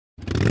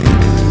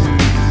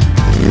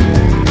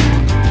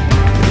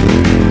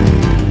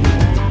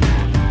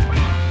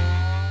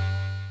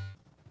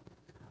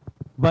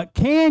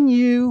Can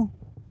you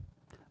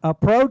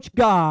approach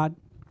God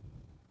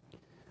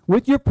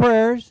with your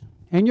prayers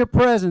and your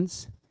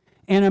presence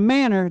in a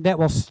manner that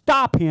will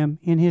stop him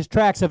in his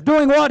tracks of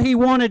doing what he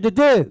wanted to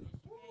do?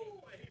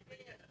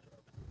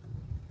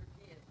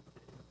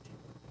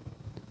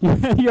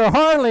 Your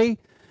Harley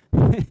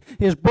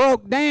is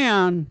broke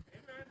down,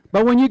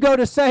 but when you go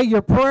to say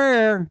your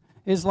prayer,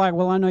 it's like,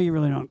 well, I know you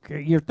really don't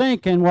care. You're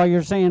thinking while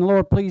you're saying,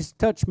 Lord, please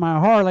touch my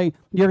Harley,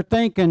 you're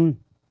thinking,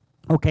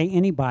 okay,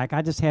 any bike.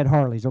 I just had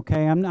Harleys,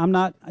 okay? I'm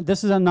not,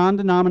 this is a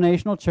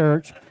non-denominational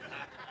church.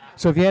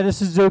 So if you had a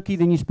Suzuki,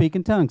 then you speak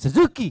in tongues.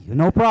 Suzuki,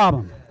 no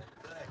problem.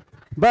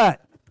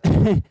 But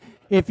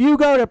if you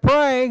go to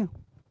pray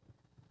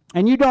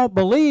and you don't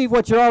believe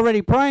what you're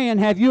already praying,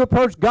 have you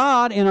approached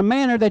God in a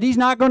manner that he's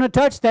not going to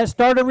touch that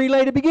starter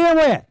relay to begin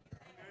with?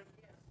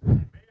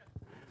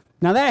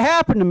 Now that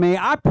happened to me.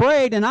 I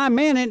prayed and I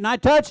meant it and I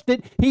touched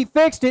it. He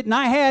fixed it and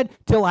I had,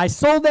 till I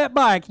sold that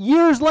bike,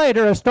 years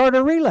later, a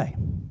starter relay.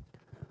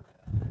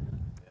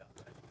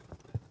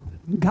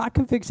 God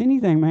can fix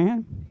anything,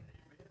 man.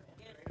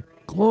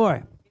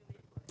 Glory.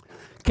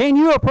 Can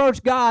you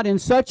approach God in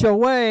such a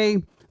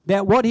way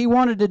that what he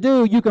wanted to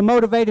do, you can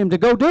motivate him to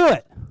go do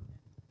it?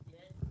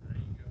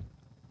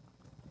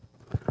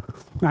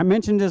 I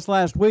mentioned this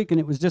last week, and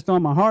it was just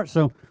on my heart,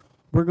 so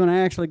we're going to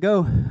actually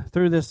go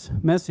through this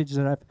message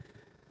that I've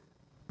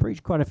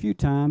preached quite a few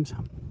times,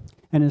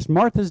 and it's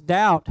Martha's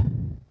doubt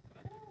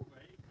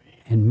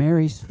and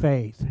Mary's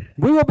faith.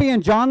 We will be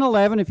in John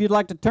 11. If you'd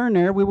like to turn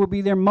there, we will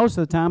be there most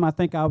of the time. I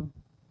think I'll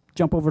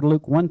jump over to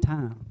Luke one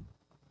time.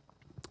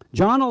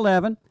 John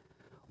 11,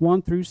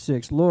 1 through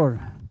 6. Lord,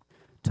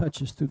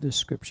 touch us through this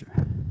scripture.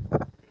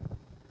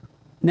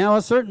 Now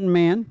a certain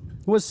man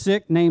was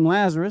sick named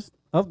Lazarus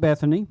of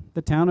Bethany,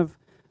 the town of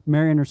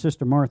Mary and her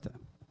sister Martha.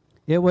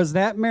 It was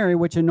that Mary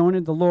which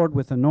anointed the Lord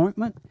with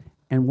anointment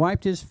and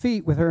wiped his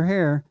feet with her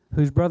hair,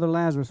 whose brother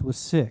Lazarus was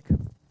sick.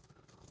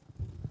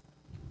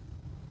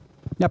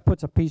 That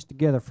puts a piece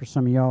together for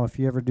some of y'all if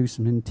you ever do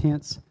some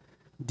intense,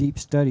 deep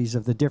studies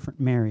of the different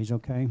Marys,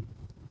 okay?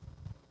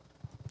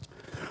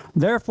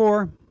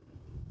 Therefore,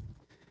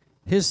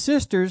 his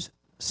sisters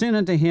sent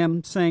unto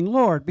him, saying,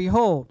 Lord,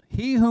 behold,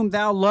 he whom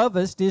thou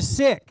lovest is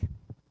sick.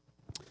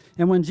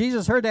 And when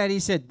Jesus heard that, he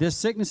said, this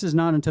sickness is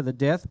not unto the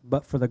death,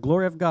 but for the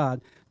glory of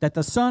God, that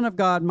the Son of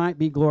God might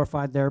be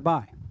glorified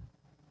thereby.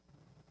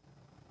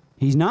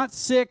 He's not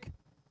sick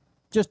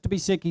just to be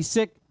sick. He's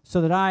sick so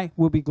that I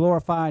will be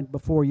glorified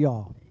before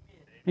y'all.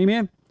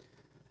 Amen?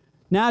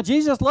 Now,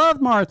 Jesus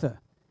loved Martha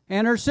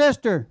and her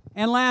sister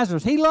and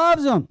Lazarus. He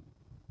loves them.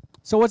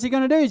 So what's he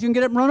going to do? He's going to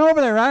get up and run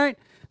over there, right?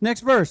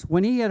 Next verse.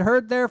 When he had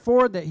heard,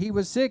 therefore, that he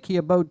was sick, he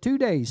abode 2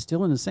 days,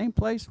 still in the same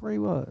place where he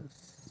was.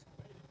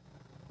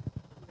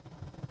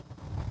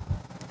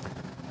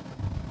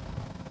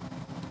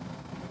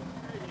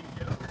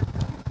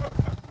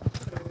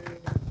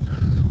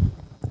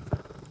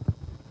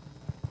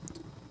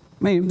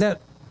 Man,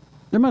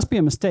 there must be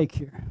a mistake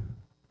here.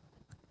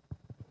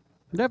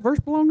 Did that verse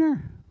belong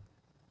there?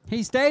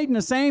 He stayed in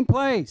the same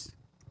place.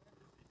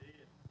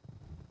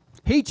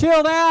 He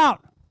chilled out.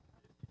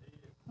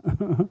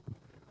 I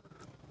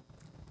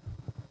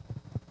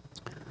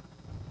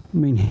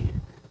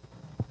mean,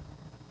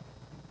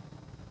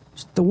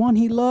 the one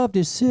he loved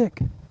is sick.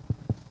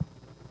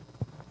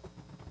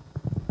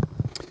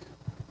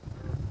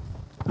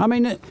 I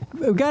mean,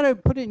 we've got to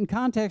put it in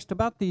context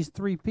about these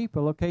three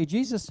people, okay?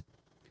 Jesus,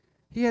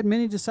 he had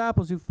many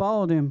disciples who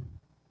followed him,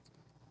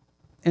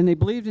 and they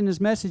believed in his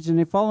message, and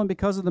they followed him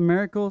because of the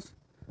miracles.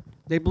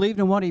 They believed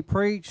in what he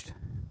preached,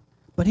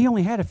 but he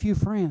only had a few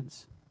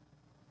friends.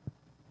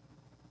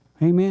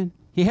 Amen.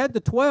 He had the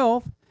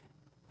 12,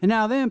 and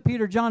now then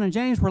Peter, John, and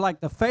James were like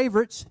the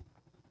favorites.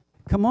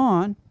 Come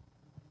on.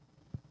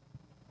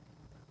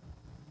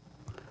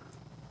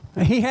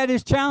 He had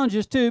his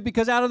challenges too,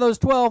 because out of those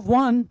 12,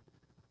 one,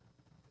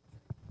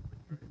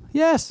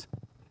 yes,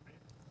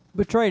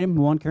 betrayed him,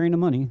 one carrying the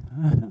money.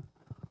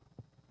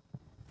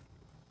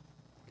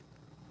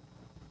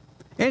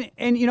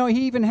 And you know,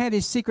 he even had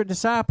his secret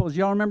disciples.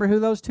 Y'all remember who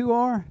those two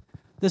are?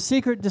 The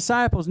secret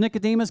disciples.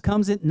 Nicodemus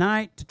comes at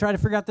night to try to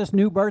figure out this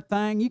new birth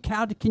thing.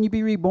 How can you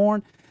be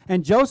reborn?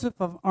 And Joseph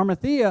of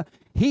Arimathea,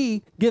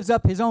 he gives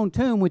up his own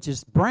tomb, which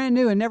is brand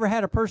new and never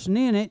had a person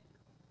in it,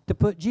 to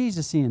put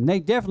Jesus in. They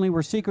definitely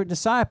were secret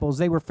disciples.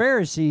 They were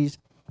Pharisees.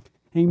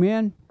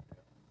 Amen.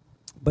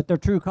 But their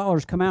true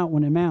colors come out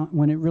when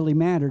it really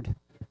mattered.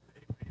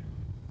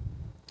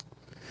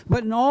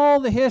 But in all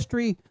the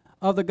history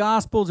of the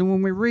Gospels, and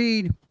when we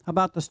read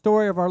about the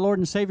story of our Lord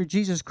and Savior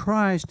Jesus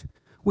Christ,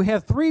 we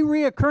have three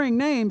reoccurring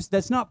names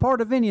that's not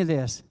part of any of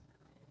this.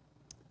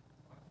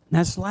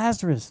 That's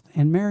Lazarus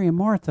and Mary and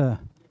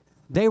Martha.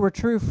 They were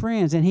true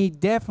friends, and he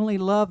definitely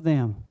loved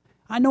them.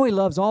 I know he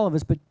loves all of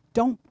us, but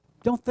don't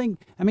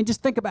think, I mean,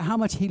 just think about how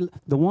much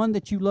the one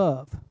that you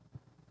love.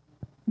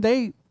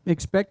 They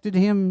expected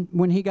him,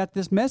 when he got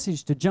this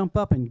message, to jump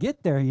up and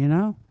get there, you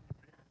know.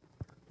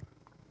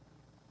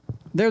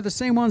 They're the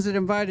same ones that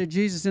invited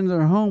Jesus into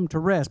their home to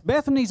rest.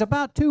 Bethany's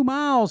about 2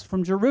 miles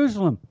from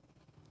Jerusalem.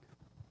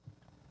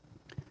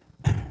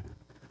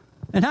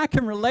 And I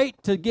can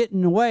relate to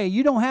getting away.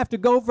 You don't have to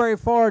go very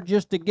far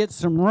just to get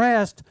some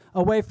rest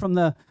away from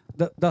the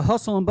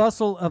hustle and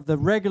bustle of the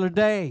regular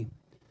day.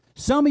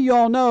 Some of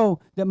y'all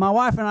know that my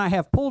wife and I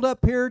have pulled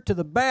up here to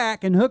the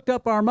back and hooked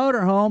up our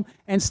motorhome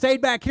and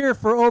stayed back here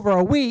for over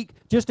a week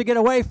just to get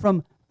away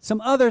from some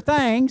other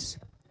things,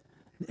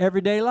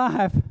 everyday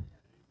life.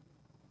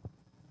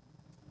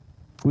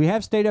 We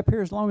have stayed up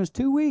here as long as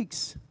 2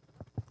 weeks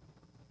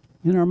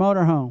in our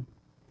motorhome.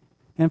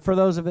 And for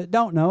those of you that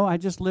don't know, I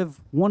just live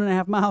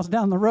 1.5 miles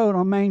down the road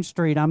on Main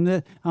Street. I'm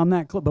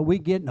that close, but we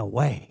getting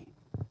away.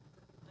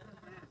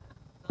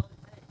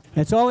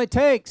 That's all it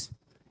takes.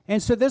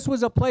 And so this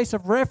was a place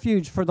of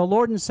refuge for the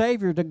Lord and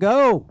Savior to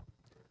go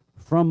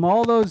from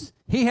all those.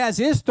 He has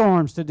his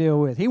storms to deal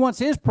with. He wants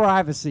his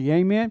privacy.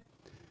 Amen.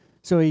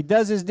 So he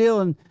does his deal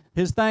and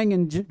his thing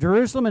in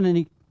Jerusalem, and then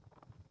he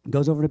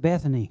goes over to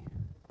Bethany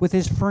with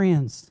his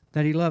friends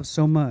that he loves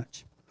so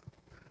much.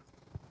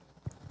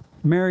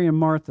 Mary and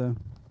Martha.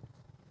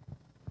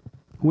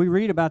 We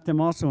read about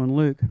them also in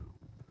Luke.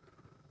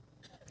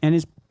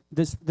 And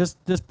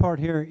this part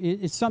here,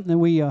 it's something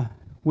that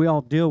we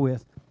all deal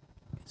with.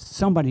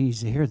 Somebody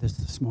needs to hear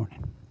this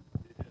morning.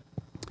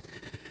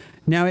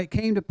 Now it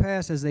came to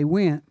pass as they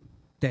went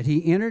that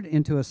he entered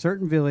into a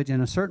certain village,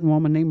 and a certain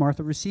woman named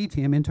Martha received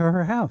him into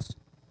her house.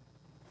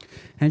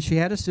 And she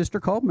had a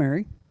sister called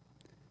Mary,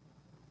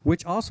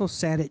 which also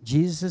sat at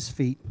Jesus'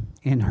 feet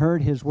and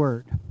heard his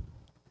word.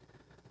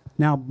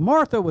 Now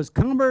Martha was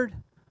cumbered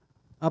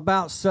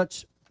about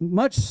such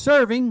much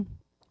serving,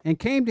 and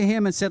came to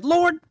him and said,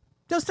 Lord,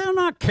 dost thou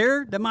not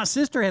care that my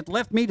sister hath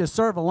left me to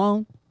serve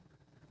alone?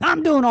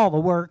 I'm doing all the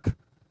work.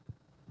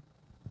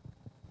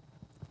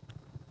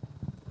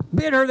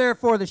 Bid her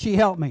therefore that she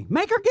help me.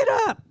 Make her get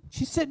up.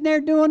 She's sitting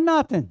there doing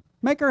nothing.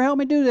 Make her help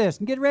me do this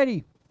and get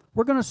ready.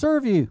 We're going to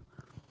serve you.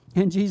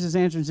 And Jesus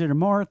answered and said to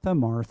Martha,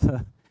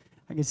 Martha,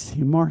 I can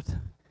see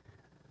Martha,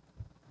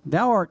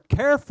 thou art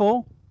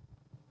careful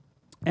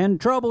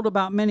and troubled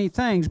about many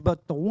things,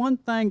 but the one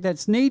thing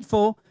that's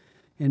needful,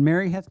 and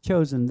Mary hath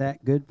chosen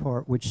that good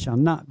part which shall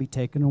not be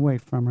taken away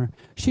from her.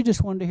 She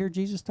just wanted to hear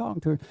Jesus talking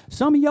to her.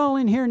 Some of y'all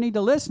in here need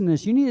to listen to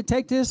this. You need to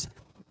take this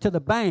to the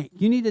bank.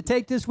 You need to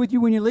take this with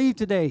you when you leave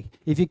today.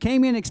 If you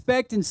came in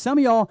expecting, some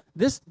of y'all,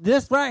 this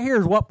right here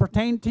is what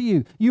pertained to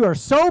you. You are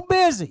so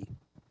busy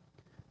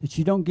that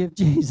you don't give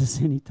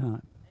Jesus any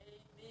time.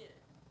 Amen.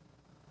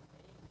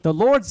 The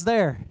Lord's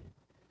there.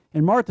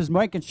 And Martha's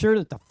making sure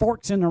that the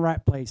fork's in the right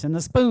place and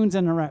the spoon's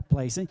in the right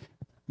place.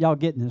 Y'all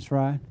getting this,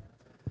 right?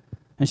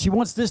 And she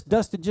wants this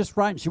dusted just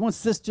right, and she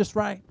wants this just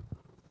right.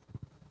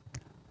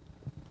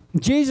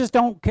 Jesus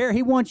don't care.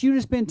 He wants you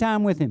to spend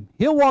time with him.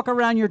 He'll walk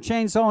around your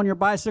chainsaw on your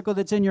bicycle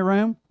that's in your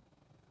room.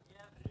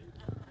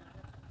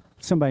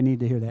 Somebody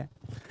need to hear that.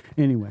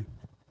 Anyway,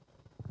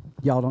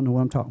 y'all don't know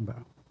what I'm talking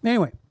about.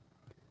 Anyway,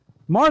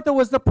 Martha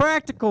was the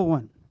practical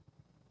one.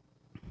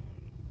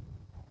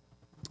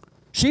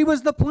 She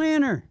was the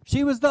planner.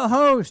 She was the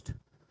host,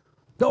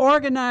 the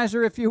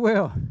organizer, if you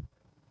will.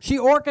 She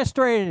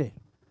orchestrated it.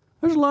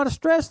 There's a lot of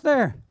stress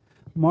there.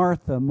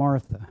 Martha,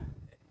 Martha,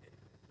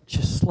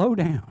 just slow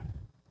down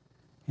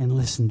and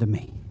listen to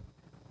me.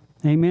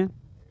 Amen?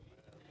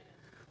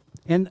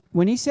 And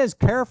when he says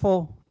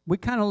careful, we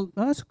kind of,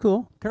 oh, that's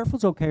cool.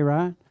 Careful's okay,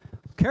 right?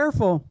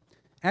 Careful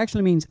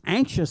actually means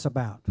anxious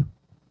about.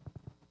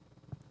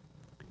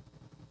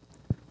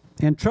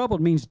 And troubled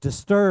means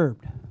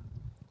disturbed.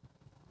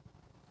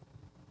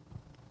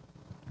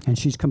 And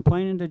she's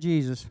complaining to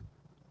Jesus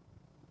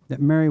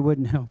that Mary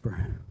wouldn't help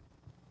her.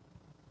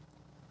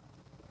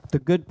 The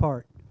good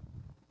part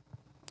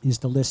is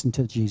to listen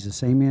to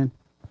Jesus. Amen.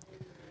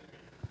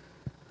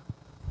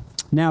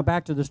 Now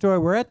back to the story.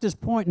 We're at this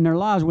point in their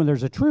lives when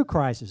there's a true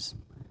crisis.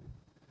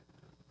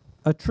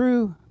 A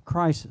true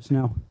crisis.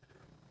 Now,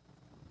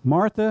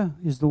 Martha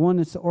is the one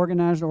that's the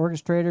organizer,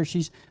 orchestrator.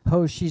 She's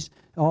host. She's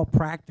all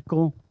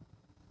practical.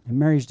 And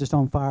Mary's just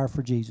on fire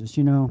for Jesus,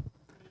 you know.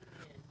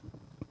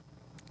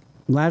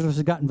 Lazarus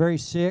has gotten very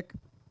sick.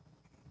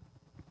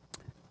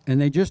 And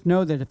they just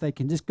know that if they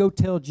can just go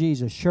tell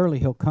Jesus, surely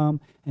he'll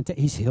come. And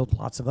he's healed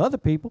lots of other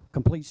people,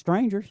 complete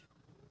strangers.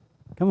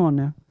 Come on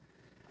now.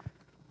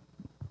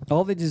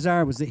 All they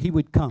desired was that he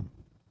would come.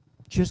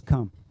 Just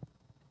come.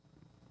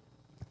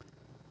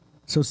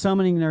 So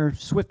summoning their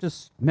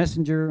swiftest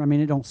messenger, I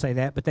mean, it don't say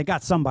that, but they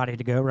got somebody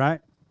to go,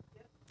 right?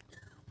 Yep.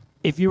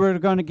 If you were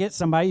going to get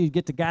somebody, you'd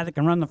get the guy that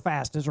can run the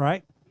fastest,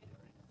 right?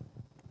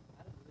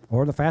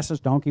 Or the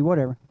fastest donkey,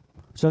 whatever.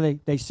 So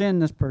they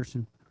send this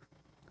person.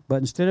 But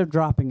instead of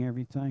dropping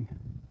everything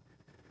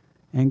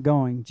and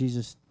going,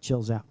 Jesus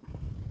chills out.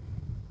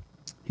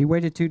 He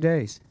waited 2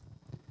 days.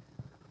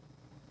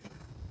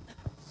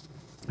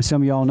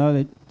 Some of y'all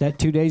know that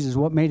 2 days is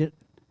what made it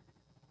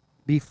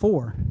be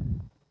 4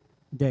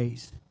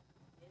 days.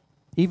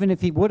 Even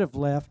if he would have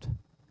left,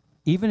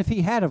 even if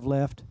he had have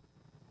left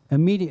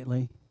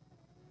immediately,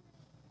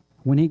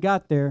 when he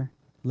got there,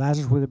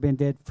 Lazarus would have been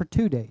dead for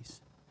 2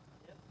 days.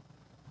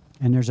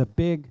 And there's a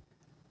big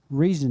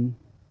reason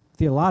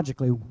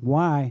theologically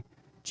why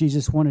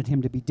Jesus wanted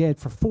him to be dead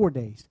for 4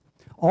 days.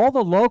 All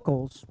the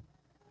locals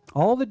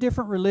All the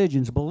different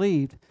religions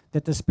believed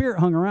that the Spirit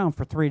hung around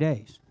for 3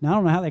 days. Now, I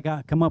don't know how they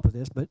come up with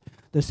this, but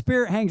the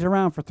Spirit hangs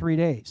around for 3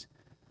 days.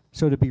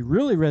 So to be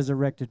really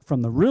resurrected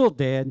from the real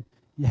dead,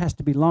 it has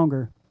to be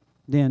longer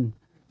than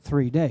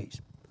 3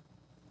 days.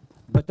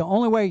 But the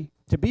only way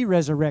to be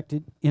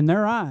resurrected in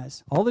their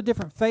eyes, all the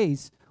different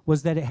faiths,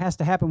 was that it has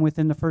to happen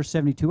within the first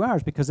 72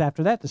 hours, because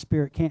after that, the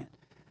Spirit can't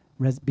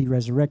be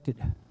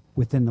resurrected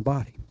within the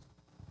body.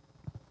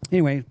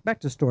 Anyway, back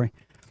to the story.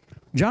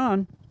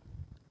 John,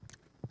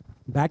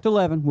 back to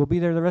 11. We'll be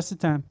there the rest of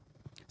the time.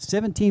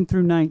 17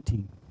 through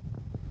 19.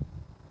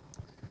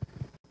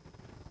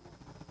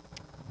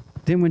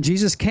 Then when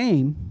Jesus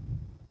came,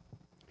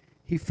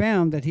 he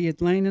found that he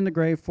had lain in the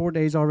grave 4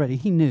 days already.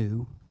 He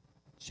knew,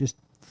 just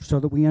so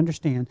that we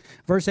understand.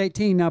 Verse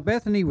 18, now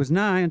Bethany was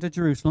nigh unto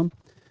Jerusalem,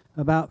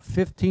 about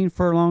 15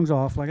 furlongs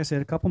off, like I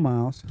said, a couple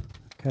miles.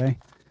 Okay,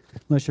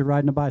 unless you're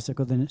riding a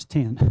bicycle, then it's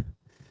 10.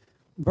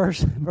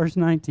 Verse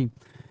 19,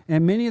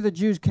 and many of the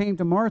Jews came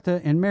to Martha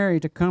and Mary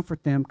to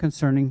comfort them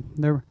concerning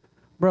their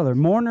brother.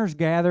 Mourners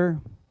gather.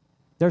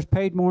 There's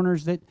paid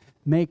mourners that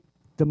make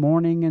the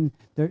mourning, and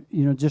they're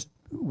just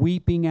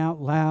weeping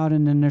out loud,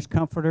 and then there's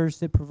comforters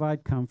that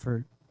provide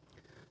comfort.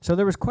 So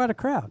there was quite a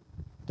crowd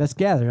that's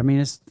gathered. I mean,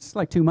 it's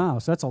like 2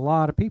 miles. So that's a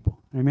lot of people.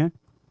 Amen.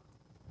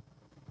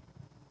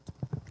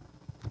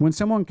 When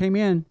someone came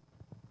in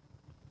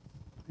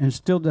and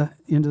stood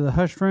into the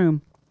hushed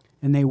room,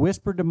 and they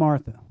whispered to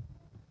Martha,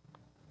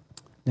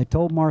 they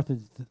told Martha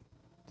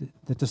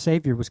that the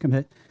Savior was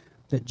coming,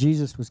 that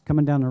Jesus was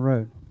coming down the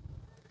road.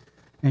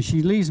 And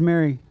she leaves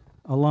Mary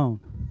alone.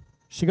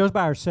 She goes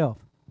by herself.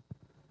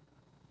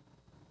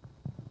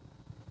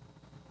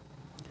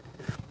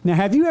 Now,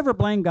 have you ever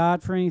blamed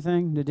God for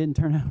anything that didn't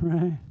turn out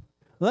right?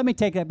 Let me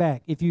take that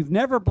back. If you've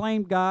never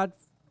blamed God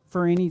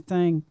for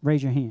anything,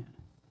 raise your hand.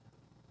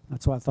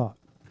 That's what I thought.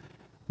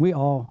 We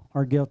all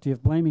are guilty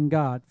of blaming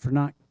God for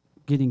not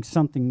getting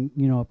something,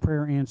 a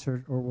prayer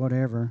answered or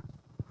whatever.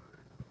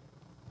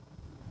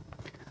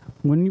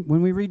 When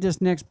we read this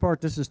next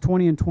part, this is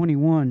 20 and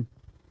 21.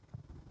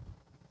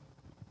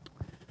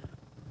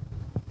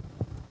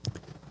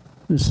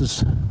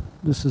 This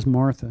is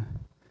Martha.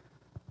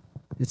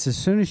 It's as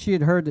soon as she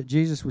had heard that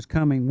Jesus was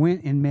coming,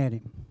 went and met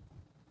him.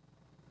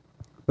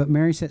 But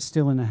Mary sat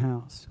still in the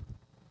house.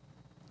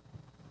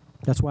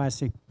 That's why I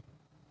say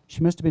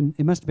it must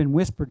have been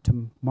whispered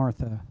to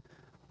Martha.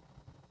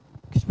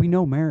 Because we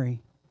know Mary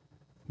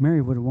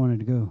would have wanted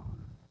to go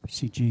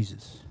see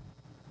Jesus.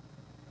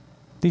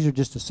 These are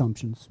just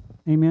assumptions.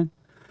 Amen.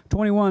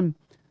 21,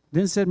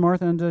 then said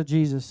Martha unto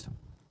Jesus,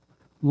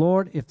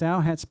 Lord, if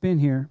thou hadst been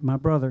here, my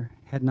brother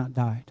had not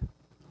died.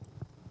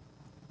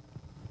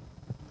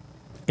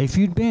 If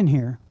you'd been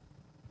here,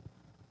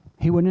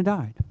 he wouldn't have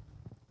died.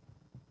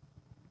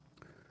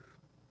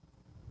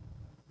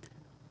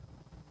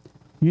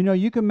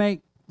 You can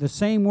make the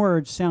same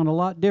words sound a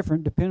lot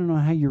different depending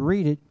on how you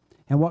read it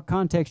and what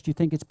context you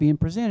think it's being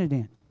presented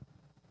in.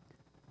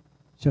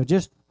 So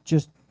just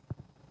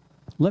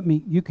let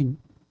me, you can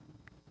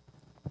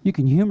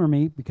humor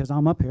me because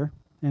I'm up here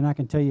and I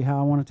can tell you how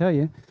I want to tell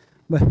you.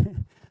 But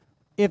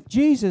if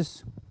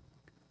Jesus,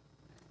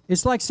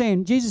 it's like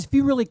saying, Jesus, if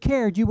you really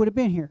cared, you would have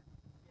been here.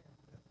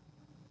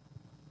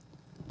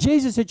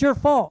 Jesus, it's your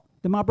fault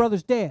that my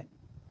brother's dead.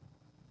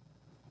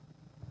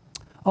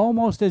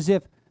 Almost as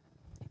if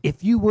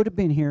you would have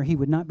been here, he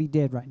would not be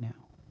dead right now.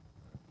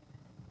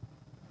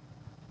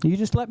 You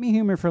just let me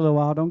humor for a little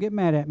while. Don't get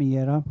mad at me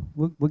yet.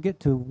 We'll get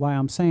to why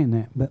I'm saying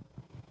that. But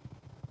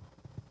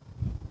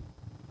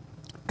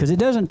because it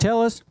doesn't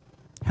tell us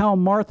how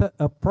Martha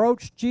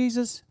approached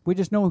Jesus. We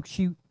just know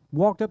she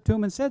walked up to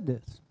him and said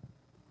this.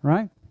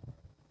 Right?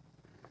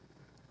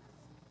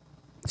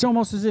 It's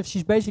almost as if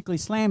she's basically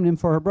slamming him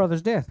for her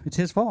brother's death. It's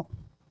his fault.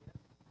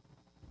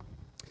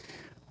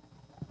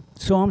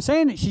 So I'm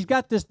saying that she's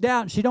got this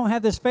doubt. She don't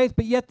have this faith,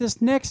 but yet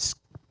this next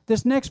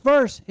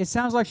verse, it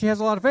sounds like she has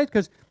a lot of faith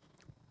because,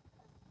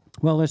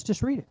 well, let's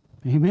just read it.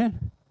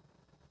 Amen.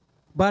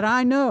 But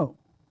I know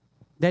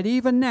that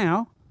even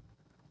now,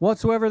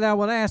 whatsoever thou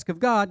wilt ask of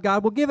God,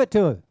 God will give it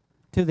to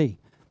thee.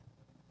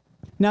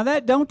 Now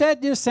don't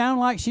that just sound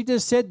like she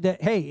just said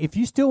that, hey, if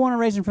you still want to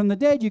raise him from the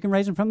dead, you can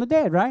raise him from the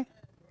dead, right?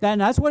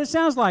 That's what it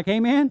sounds like.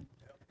 Amen.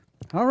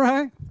 All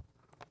right.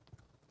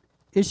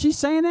 Is she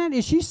saying that?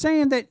 Is she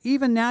saying that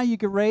even now you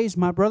could raise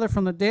my brother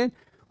from the dead?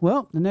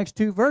 Well, the next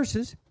 2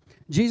 verses,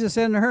 Jesus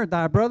said unto her,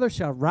 thy brother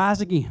shall rise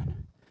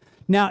again.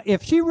 Now,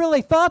 if she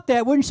really thought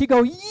that, wouldn't she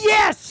go,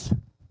 yes!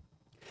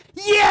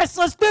 Yes,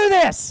 let's do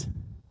this!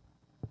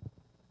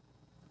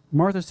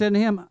 Martha said to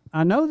him,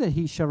 I know that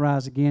he shall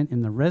rise again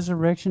in the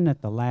resurrection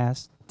at the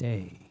last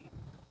day.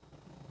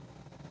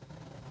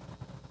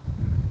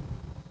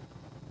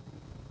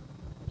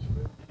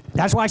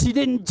 That's why she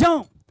didn't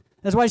jump.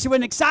 That's why she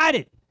wasn't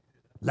excited.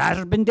 Lazarus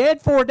has been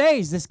dead 4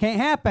 days. This can't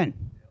happen.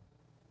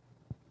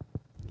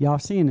 Y'all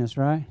seeing this,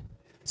 right?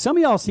 Some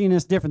of y'all seen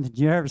this different than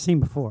you've ever seen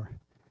before.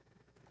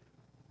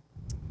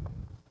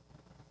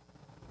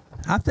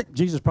 I think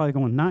Jesus is probably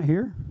going, not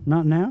here,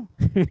 not now.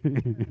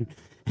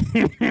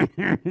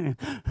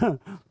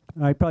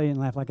 I probably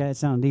didn't laugh like that. It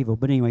sounded evil.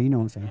 But anyway, you know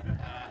what I'm saying.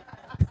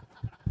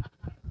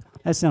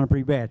 That sounded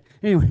pretty bad.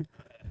 Anyway.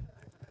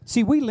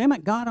 See, we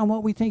limit God on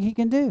what we think he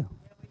can do.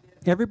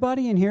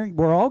 Everybody in here,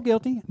 we're all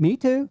guilty. Me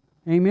too.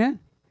 Amen.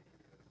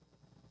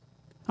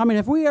 I mean,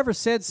 if we ever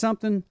said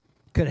something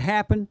could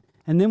happen,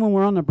 and then when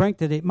we're on the brink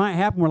that it might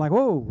happen, we're like,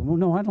 whoa, well,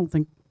 no, I don't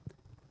think.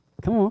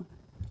 Come on.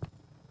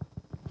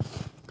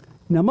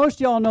 Now, most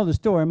of y'all know the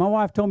story. My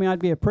wife told me I'd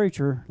be a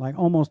preacher like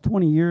almost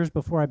 20 years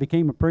before I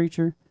became a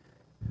preacher.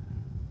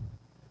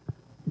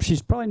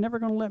 She's probably never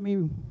going to let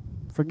me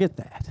forget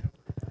that,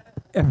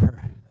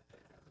 ever.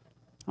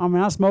 I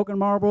mean, I was smoking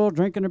Marlboro,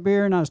 drinking a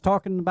beer, and I was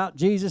talking about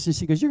Jesus, and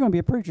she goes, "You're going to be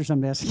a preacher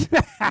someday." I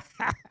said,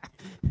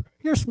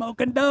 "You're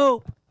smoking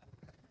dope."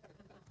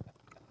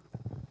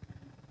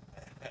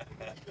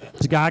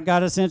 Has God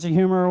got a sense of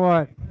humor or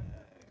what?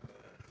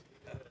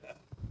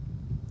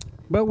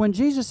 But when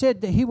Jesus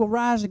said that he will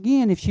rise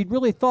again, if she'd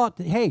really thought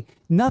that, hey,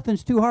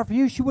 nothing's too hard for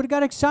you, she would have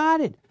got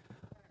excited.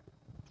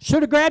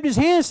 Should have grabbed his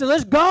hand and said,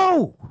 "Let's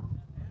go."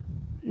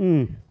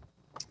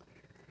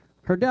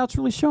 Her doubt's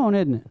really showing,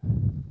 isn't it?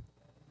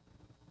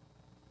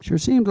 Sure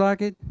seems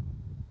like it.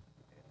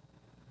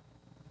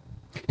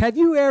 Have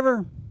you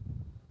ever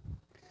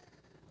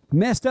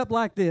messed up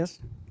like this,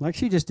 like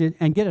she just did,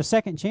 and get a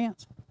second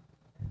chance?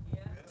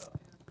 Yeah.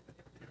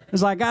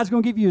 It's like God's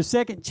going to give you a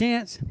second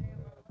chance.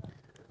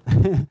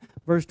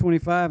 Verse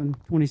 25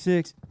 and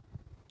 26.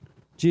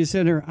 Jesus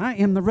said to her, "I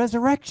am the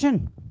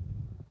resurrection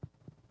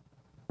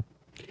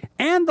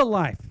and the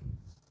life.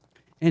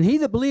 And he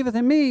that believeth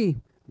in me,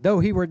 though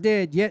he were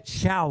dead, yet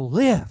shall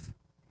live."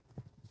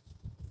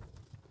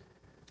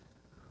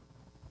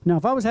 Now,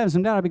 if I was having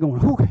some doubt, I'd be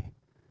going, okay.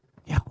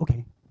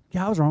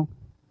 Yeah, I was wrong.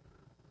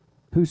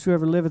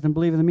 "Whosoever liveth and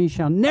believeth in me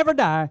shall never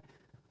die."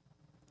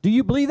 Do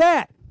you believe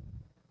that?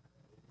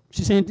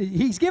 She's saying,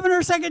 he's giving her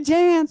a second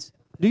chance.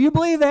 Do you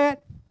believe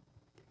that?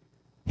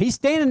 He's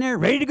standing there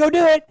ready to go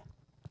do it.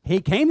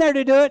 He came there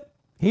to do it.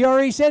 He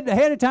already said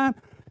ahead of time,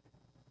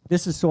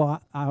 this is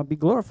so I'll be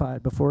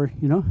glorified before,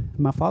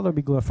 my Father will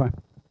be glorified.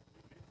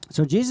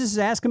 So Jesus is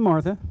asking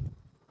Martha,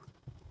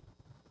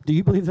 do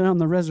you believe that I'm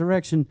the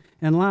resurrection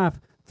and life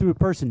through a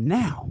person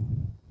now?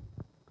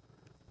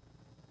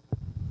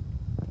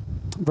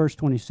 Verse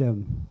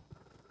 27.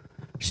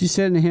 She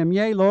said unto him,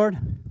 "Yea, Lord,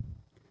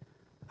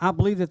 I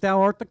believe that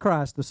thou art the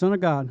Christ, the Son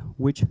of God,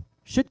 which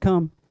should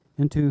come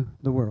into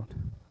the world."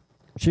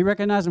 She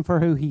recognized him for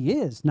who he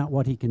is, not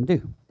what he can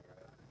do.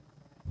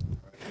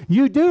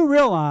 You do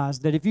realize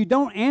that if you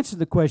don't answer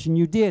the question,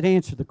 you did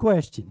answer the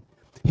question.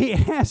 He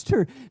asked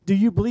her, "Do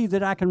you believe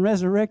that I can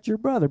resurrect your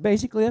brother?"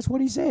 Basically, that's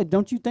what he said.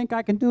 "Don't you think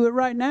I can do it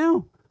right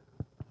now?"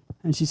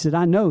 And she said,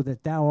 "I know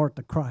that thou art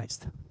the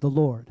Christ, the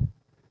Lord."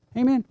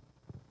 Amen.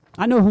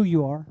 I know who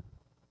you are.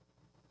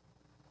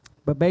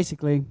 But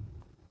basically,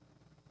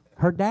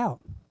 her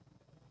doubt.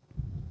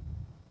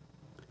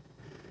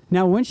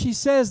 Now, when she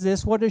says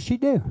this, what does she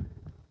do?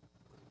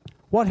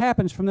 What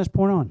happens from this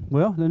point on?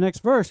 Well, the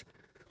next verse.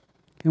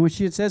 "And when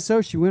she had said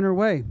so, she went her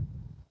way.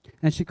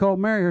 And she called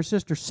Mary, her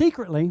sister,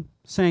 secretly,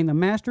 saying, The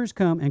Master is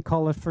come and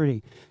calleth for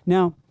thee."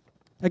 Now,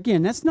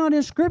 again, that's not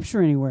in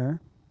Scripture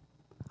anywhere.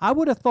 I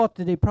would have thought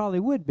that it probably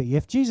would be.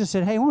 If Jesus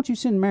said, "Hey, why don't you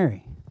send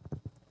Mary?"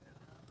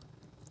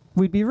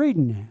 We'd be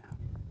reading that.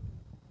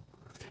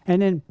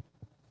 And then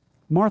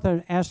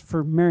Martha asked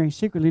for Mary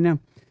secretly. Now,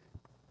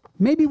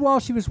 maybe while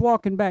she was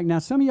walking back. Now,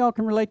 some of y'all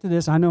can relate to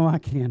this. I know I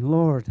can.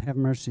 Lord, have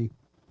mercy.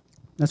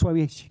 That's why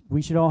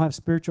we should all have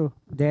spiritual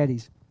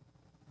daddies.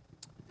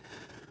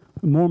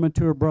 More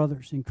mature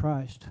brothers in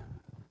Christ.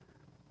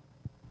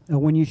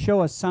 When you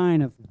show a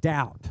sign of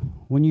doubt,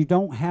 when you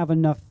don't have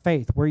enough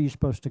faith, where are you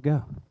supposed to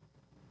go?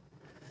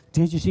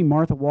 Did you see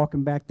Martha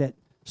walking back that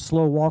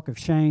slow walk of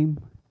shame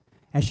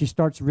as she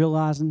starts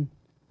realizing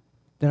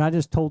that I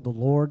just told the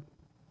Lord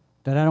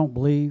that I don't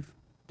believe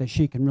that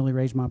she can really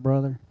raise my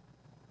brother?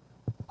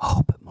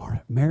 Oh, but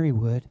Mary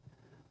would.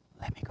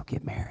 Let me go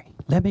get Mary.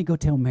 Let me go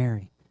tell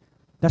Mary.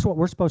 That's what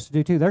we're supposed to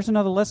do too. There's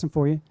another lesson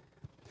for you.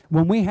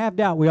 When we have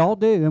doubt, we all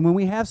do, and when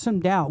we have some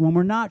doubt, when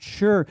we're not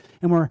sure,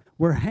 and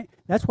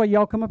that's why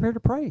y'all come up here to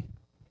pray.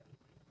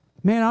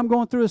 Man, I'm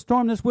going through a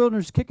storm. This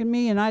wilderness is kicking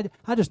me, and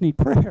I just need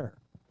prayer.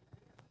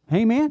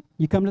 Amen.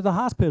 You come to the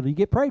hospital, you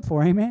get prayed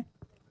for. Amen.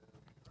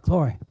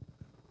 Glory.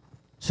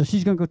 So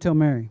she's going to go tell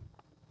Mary.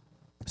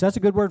 So that's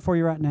a good word for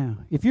you right now.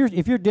 If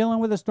you're dealing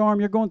with a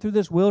storm, you're going through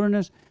this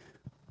wilderness,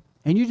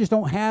 and you just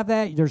don't have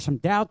that, there's some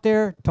doubt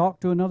there, talk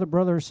to another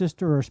brother or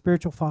sister or a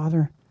spiritual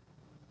father.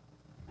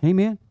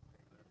 Amen.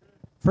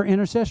 For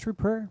intercessory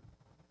prayer.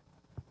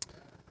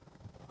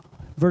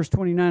 Verse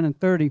 29 and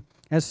 30.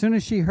 As soon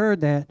as she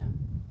heard that,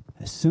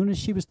 as soon as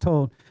she was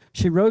told,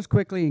 she rose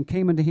quickly and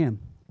came unto him.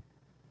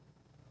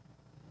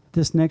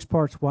 This next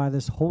part's why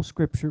this whole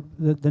scripture,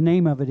 the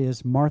name of it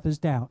is Martha's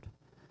doubt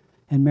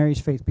and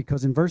Mary's faith.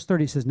 Because in verse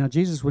 30 it says, Now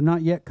Jesus would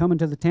not yet come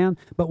into the town,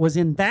 but was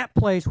in that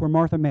place where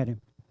Martha met him.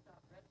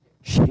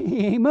 She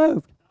ain't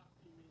moved.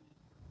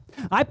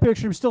 I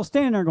picture him still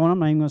standing there going, I'm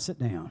not even going to sit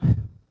down.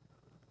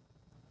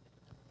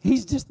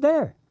 He's just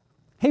there.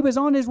 He was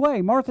on his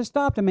way. Martha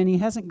stopped him, and he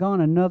hasn't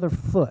gone another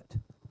foot.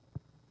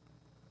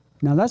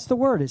 Now, that's the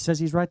word. It says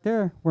he's right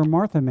there where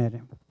Martha met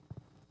him.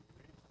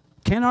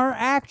 Can our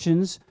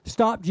actions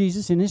stop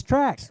Jesus in his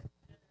tracks?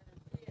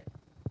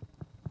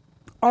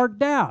 Our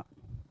doubt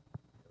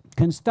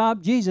can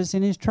stop Jesus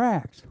in his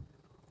tracks.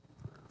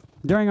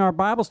 During our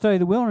Bible study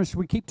of the wilderness,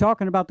 we keep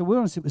talking about the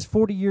wilderness. It was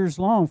 40 years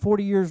long,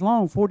 40 years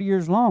long, 40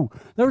 years long.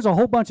 There was a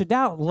whole bunch of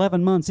doubt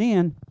 11 months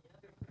in.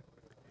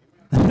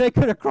 They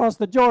could have crossed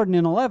the Jordan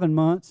in 11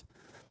 months.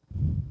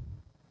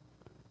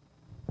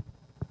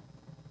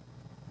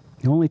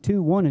 Only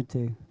 2 wanted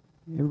to.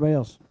 Everybody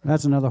else,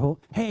 that's another whole.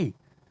 Hey,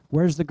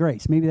 where's the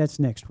grace? Maybe that's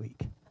next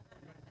week.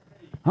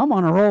 I'm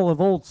on a roll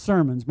of old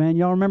sermons, man.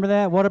 Y'all remember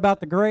that? What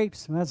about the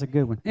grapes? That's a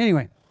good one.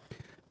 Anyway,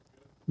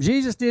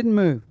 Jesus didn't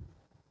move.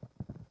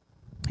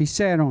 He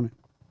sat on it.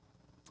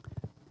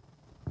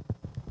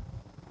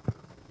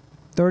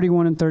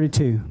 31 and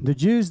 32. The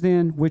Jews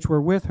then, which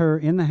were with her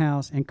in the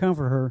house and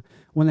comforted her,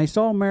 when they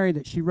saw Mary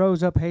that she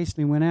rose up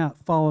hastily and went out,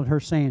 followed her,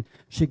 saying,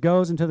 she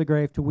goes into the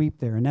grave to weep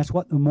there. And that's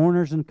what the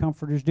mourners and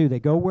comforters do. They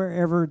go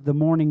wherever the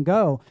mourning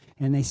go,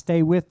 and they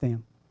stay with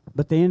them.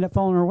 But they end up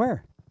following her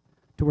where?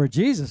 To where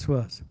Jesus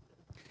was.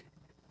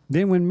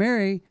 Then when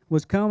Mary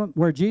was come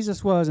where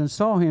Jesus was and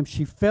saw him,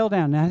 she fell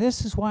down. Now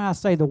this is why I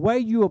say the way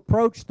you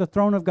approach the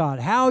throne of God,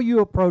 how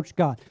you approach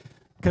God.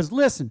 Because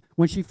listen,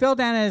 when she fell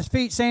down at his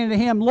feet, saying to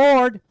him,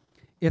 Lord,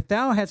 if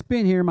thou hadst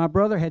been here, my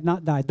brother had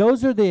not died.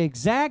 Those are the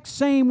exact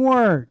same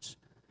words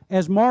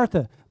as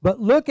Martha. But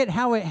look at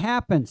how it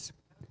happens.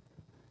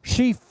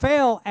 She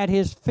fell at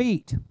his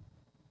feet.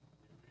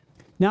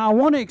 Now I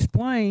want to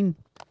explain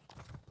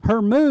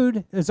her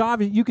mood is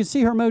obvious. You can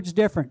see her mood's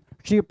different.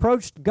 She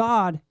approached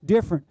God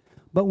different.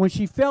 But when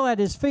she fell at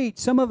his feet,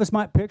 some of us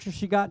might picture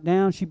she got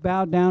down, she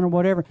bowed down or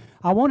whatever.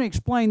 I want to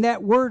explain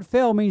that word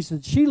fell means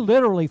that she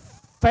literally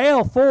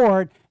fell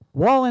forward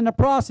while in the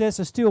process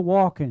of still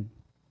walking.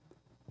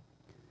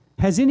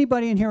 Has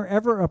anybody in here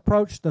ever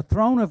approached the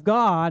throne of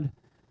God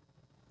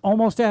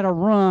almost at a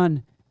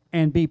run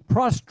and be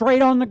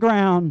prostrate on the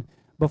ground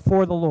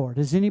before the Lord?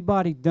 Has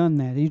anybody done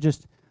that? You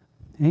just,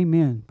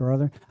 amen,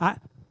 brother.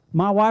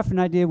 My wife and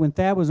I did when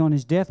Thad was on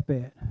his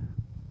deathbed.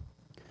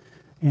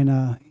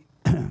 And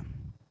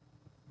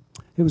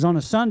it was on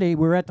a Sunday.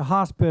 We were at the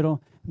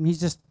hospital, and he's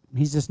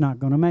just not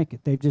going to make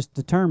it. They've just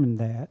determined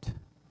that.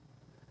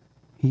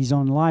 He's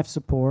on life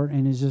support,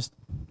 and is just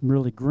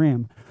really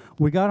grim.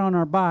 We got on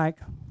our bike,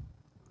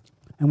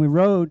 and we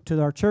rode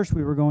to our church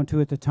we were going to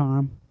at the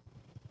time,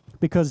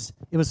 because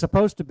it was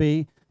supposed to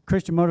be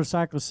Christian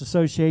Motorcyclists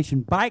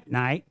Association bike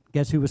night.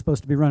 Guess who was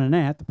supposed to be running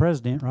that? The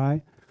president,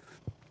 right?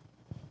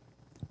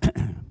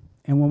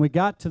 And when we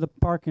got to the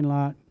parking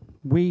lot,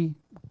 we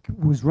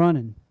was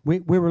running. We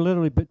were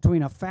literally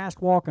between a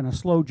fast walk and a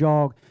slow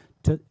jog.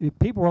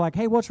 People were like,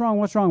 hey, what's wrong?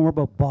 What's wrong? We're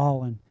both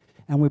bawling.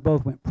 And we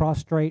both went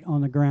prostrate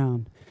on the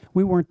ground.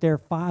 We weren't there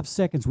 5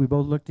 seconds. We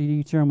both looked at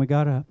each other and we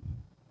got up.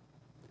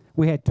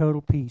 We had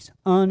total peace,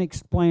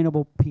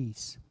 unexplainable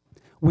peace.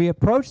 We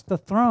approached the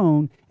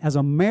throne as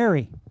a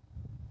Mary.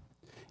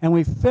 And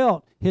we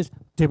felt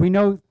did we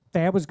know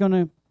Thad was going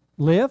to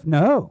live?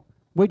 No.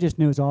 We just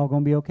knew it was all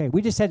going to be okay.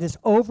 We just had this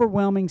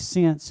overwhelming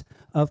sense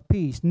of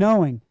peace,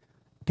 knowing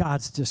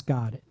God's just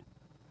got it.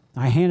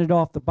 I handed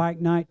off the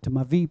bike night to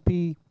my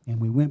VP, and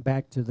we went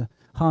back to the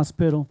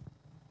hospital.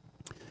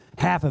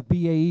 Half of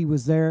BAE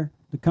was there,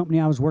 the company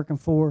I was working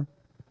for,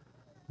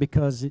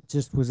 because it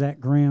just was that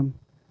grim.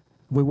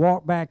 We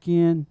walked back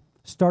in,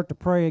 start to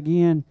pray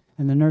again,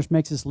 and the nurse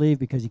makes us leave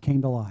because he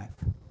came to life.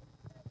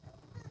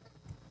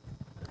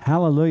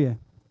 Hallelujah.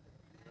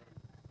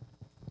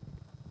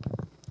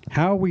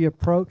 How we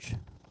approach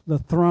the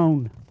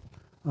throne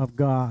of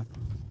God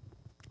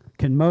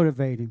can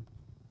motivate him.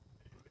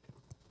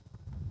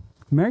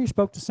 Mary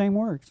spoke the same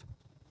words.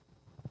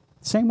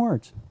 Same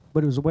words,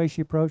 but it was the way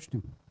she approached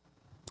him.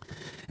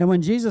 And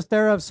when Jesus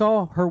thereof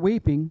saw her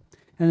weeping,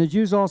 and the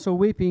Jews also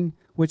weeping,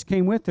 which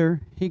came with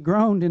her, he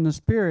groaned in the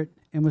spirit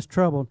and was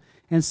troubled,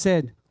 and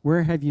said,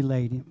 where have ye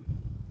laid him?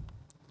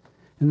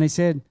 And they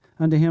said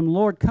unto him,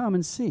 Lord, come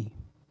and see.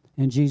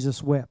 And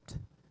Jesus wept.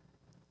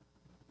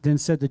 Then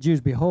said the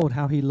Jews, behold,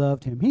 how he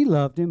loved him. He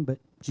loved him, but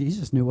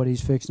Jesus knew what he's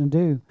fixing to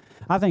do.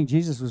 I think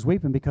Jesus was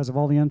weeping because of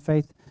all the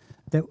unfaith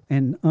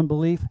and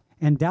unbelief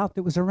and doubt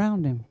that was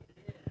around him.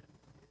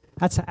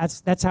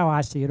 That's how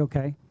I see it,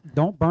 okay?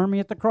 Don't burn me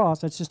at the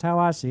cross. That's just how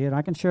I see it.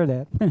 I can share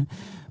that.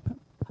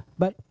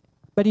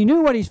 But he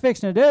knew what he's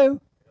fixing to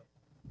do.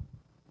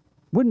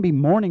 Wouldn't be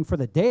mourning for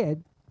the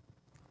dead.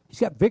 He's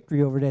got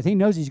victory over death. He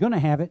knows he's going to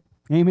have it.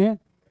 Amen?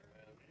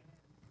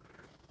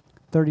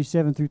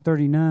 37 through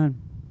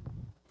 39.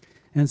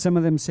 And some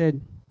of them said,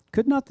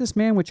 could not this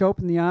man which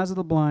opened the eyes of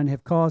the blind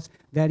have caused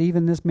that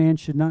even this man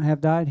should not have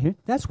died?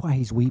 That's why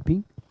he's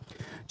weeping.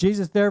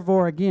 Jesus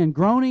therefore again,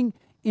 groaning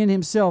in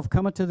himself,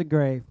 cometh to the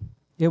grave.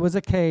 It was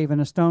a cave,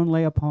 and a stone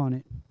lay upon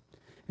it.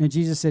 And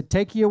Jesus said,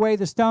 take ye away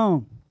the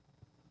stone.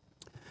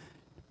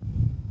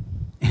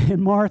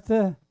 And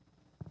Martha,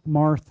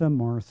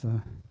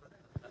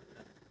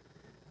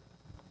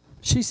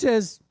 she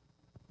says,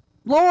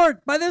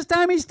 Lord, by this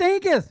time he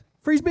stinketh,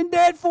 for he's been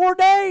dead 4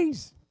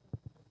 days.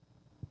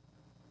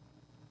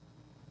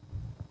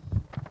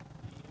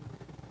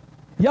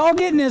 Y'all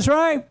getting this,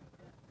 right?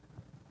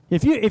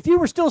 If you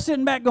were still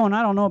sitting back going,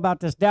 I don't know about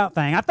this doubt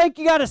thing, I think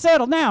you got it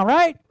settled now,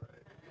 right?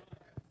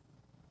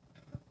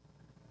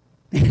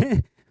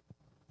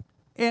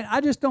 And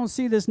I just don't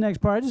see this next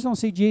part. I just don't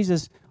see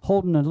Jesus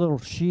holding a little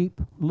sheep,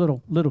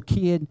 little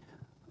kid,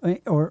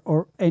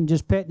 and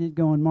just petting it,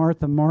 going,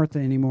 Martha, Martha,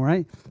 anymore.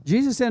 Right?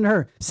 Jesus said to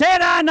her,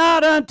 said I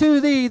not unto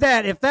thee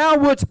that if thou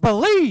wouldst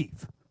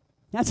believe?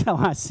 That's how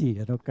I see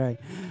it, okay?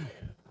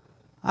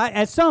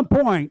 At some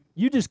point,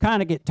 you just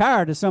kind of get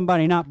tired of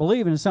somebody not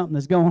believing in something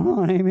that's going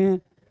on,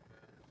 amen?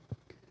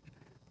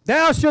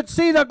 Thou shouldst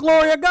see the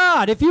glory of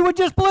God. If you would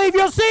just believe,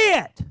 you'll see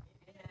it.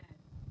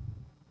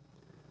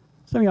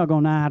 Some of y'all go,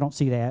 nah, I don't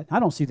see that. I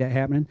don't see that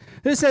happening.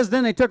 This says,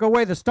 then they took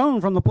away the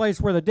stone from the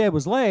place where the dead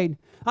was laid.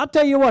 I'll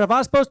tell you what, if I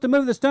was supposed to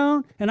move the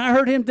stone and I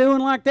heard him doing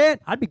like that,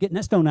 I'd be getting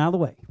that stone out of the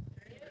way.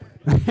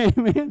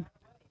 Amen.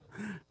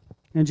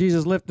 And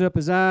Jesus lifted up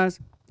his eyes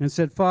and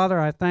said, Father,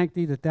 I thank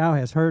thee that thou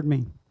hast heard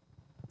me.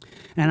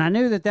 And I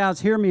knew that thou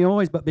hast heard me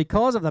always, but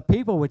because of the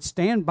people which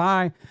stand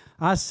by,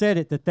 I said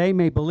it, that they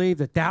may believe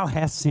that thou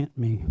hast sent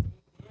me.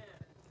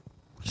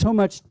 So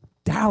much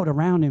doubt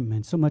around him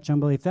and so much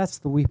unbelief. That's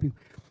the weeping.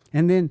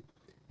 And then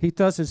he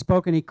thus had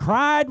spoken. He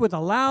cried with a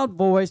loud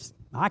voice.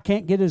 I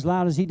can't get as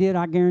loud as he did,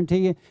 I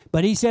guarantee you.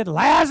 But he said,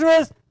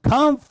 Lazarus,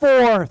 come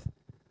forth.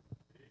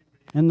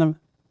 And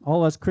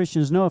all us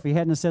Christians know if he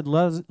hadn't said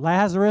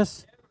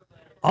Lazarus,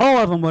 all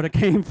of them would have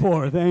came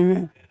forth.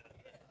 Amen.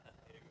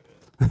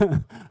 How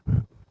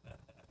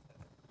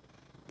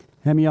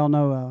many of y'all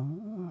know,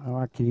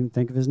 I can't even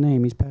think of his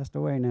name. He's passed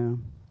away now.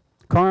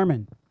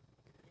 Carmen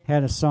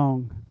had a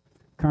song.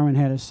 Carmen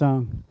had a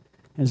song.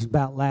 It was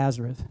about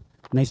Lazarus.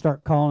 And they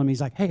start calling him. He's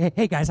like,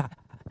 hey, guys,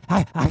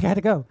 I got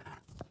to go.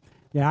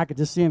 Yeah, I could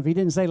just see him. If he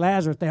didn't say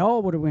Lazarus, they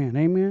all would have went.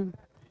 Amen.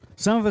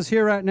 Some of us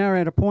here right now are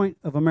at a point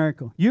of a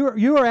miracle.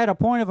 You are at a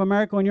point of a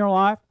miracle in your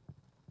life.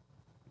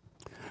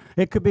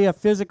 It could be a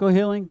physical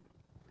healing.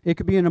 It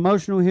could be an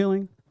emotional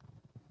healing.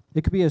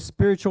 It could be a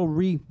spiritual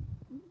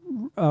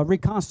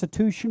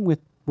reconstitution with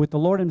the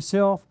Lord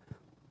himself.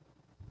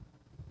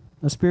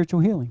 A spiritual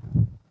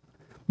healing.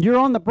 You're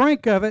on the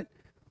brink of it.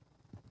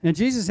 And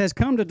Jesus has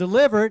come to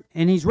deliver it,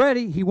 and he's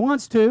ready. He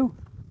wants to.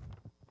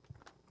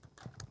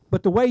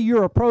 But the way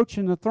you're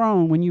approaching the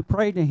throne when you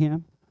pray to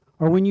him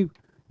or when you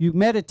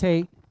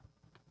meditate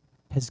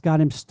has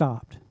got him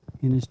stopped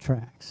in his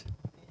tracks.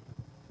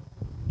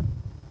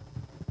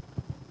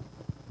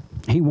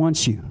 He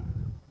wants you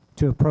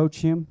to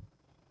approach him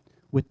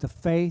with the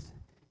faith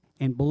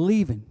and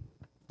believing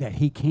that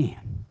he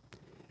can.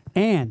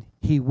 And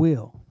he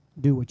will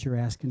do what you're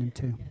asking him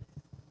to.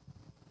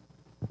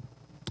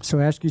 So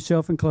ask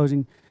yourself in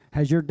closing,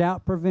 has your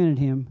doubt prevented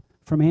him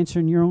from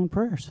answering your own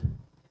prayers?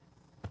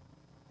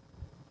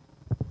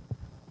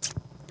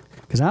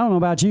 Because I don't know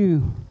about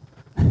you,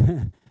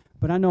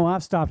 but I know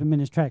I've stopped him in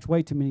his tracks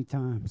way too many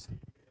times.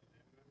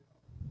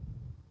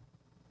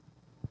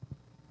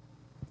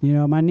 You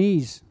know, my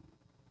knees,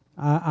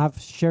 I've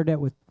shared that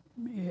with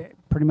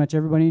pretty much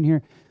everybody in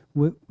here,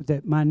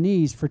 that my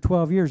knees for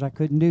 12 years I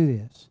couldn't do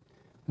this,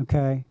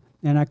 okay?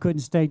 And I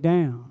couldn't stay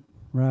down,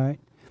 right?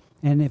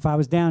 And if I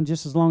was down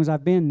just as long as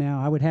I've been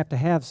now, I would have to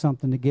have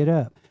something to get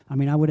up. I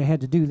mean, I would have had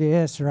to do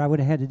this, or I would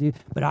have had to do,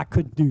 but I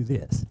couldn't do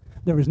this.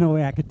 There was no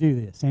way I could do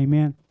this.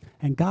 Amen?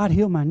 And God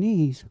healed my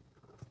knees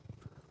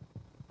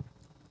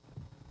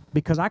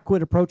because I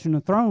quit approaching the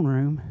throne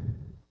room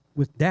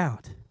with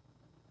doubt.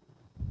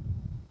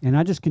 And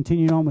I just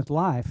continued on with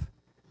life,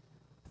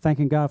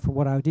 thanking God for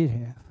what I did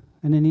have.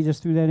 And then he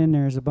just threw that in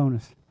there as a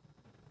bonus.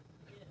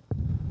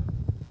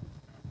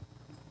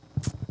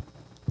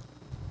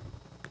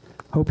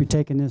 Hope you're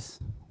taking this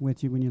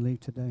with you when you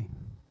leave today.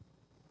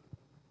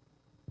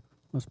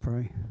 Let's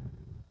pray.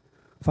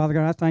 Father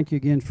God, I thank you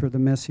again for the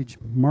message,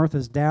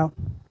 Martha's doubt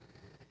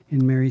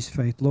and Mary's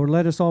faith. Lord,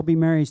 let us all be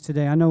Marys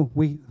today. I know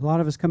a lot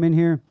of us come in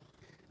here,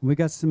 and we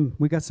got some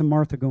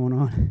Martha going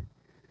on.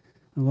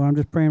 And Lord, I'm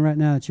just praying right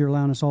now that you're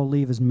allowing us all to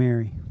leave as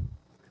Mary.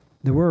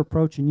 That we're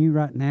approaching you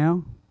right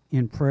now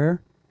in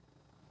prayer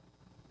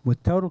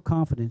with total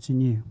confidence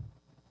in you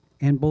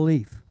and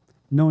belief.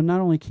 Knowing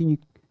not only can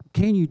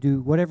you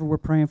do whatever we're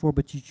praying for,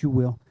 but that you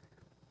will.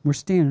 We're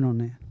standing on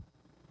that.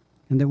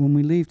 And that when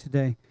we leave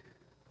today,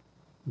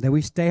 that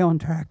we stay on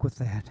track with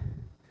that.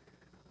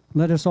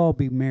 Let us all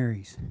be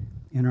Marys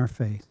in our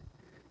faith.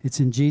 It's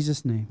in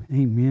Jesus' name.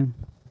 Amen.